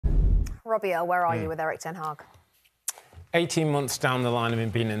Robbie Earle, where are you with Erik Ten Hag? 18 months down the line of him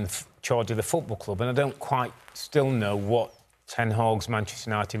being in charge of the football club, and I don't quite still know what Ten Hag's Manchester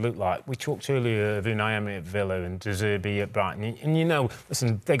United look like. We talked earlier of Unai Emery at Villa and De Zerbi at Brighton. And you know,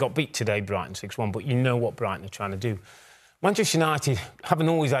 listen, they got beat today, Brighton 6-1, but you know what Brighton are trying to do. Manchester United haven't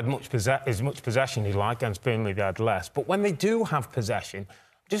always had as much possession as like, against Burnley they had less. But when they do have possession,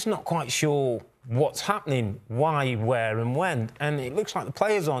 I'm just not quite sure what's happening, why, where and when. And it looks like the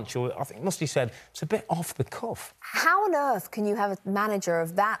players aren't sure. I think Mustoe said it's a bit off the cuff. How on earth can you have a manager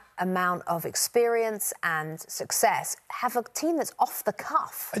of that amount of experience and success have a team that's off the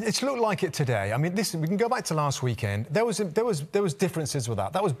cuff? It's looked like it today. I mean, we can go back to last weekend. There was differences with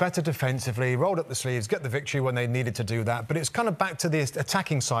that. That was better defensively, rolled up the sleeves, get the victory when they needed to do that. But it's kind of back to the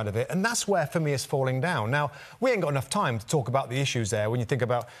attacking side of it, and that's where, for me, it's falling down. Now, we ain't got enough time to talk about the issues there. When you think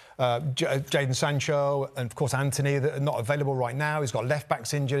about Jadon Sancho and, of course, Anthony, that are not available right now. He's got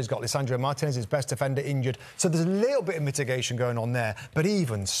left-backs injured. He's got Lisandro Martinez, his best defender, injured. So there's a little bit of mitigation going on there. But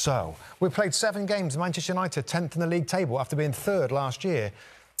even so, we played 7 games. Manchester United, 10th in the league table after being 3rd last year.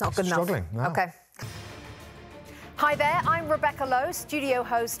 Not good enough. Struggling. No. OK. Hi there, I'm Rebecca Lowe, studio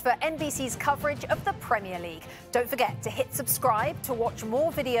host for NBC's coverage of the Premier League. Don't forget to hit subscribe to watch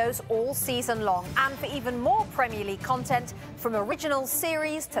more videos all season long. And for even more Premier League content, from original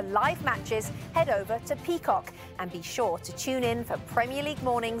series to live matches, head over to Peacock. And be sure to tune in for Premier League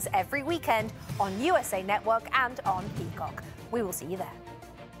mornings every weekend on USA Network and on Peacock. We will see you there.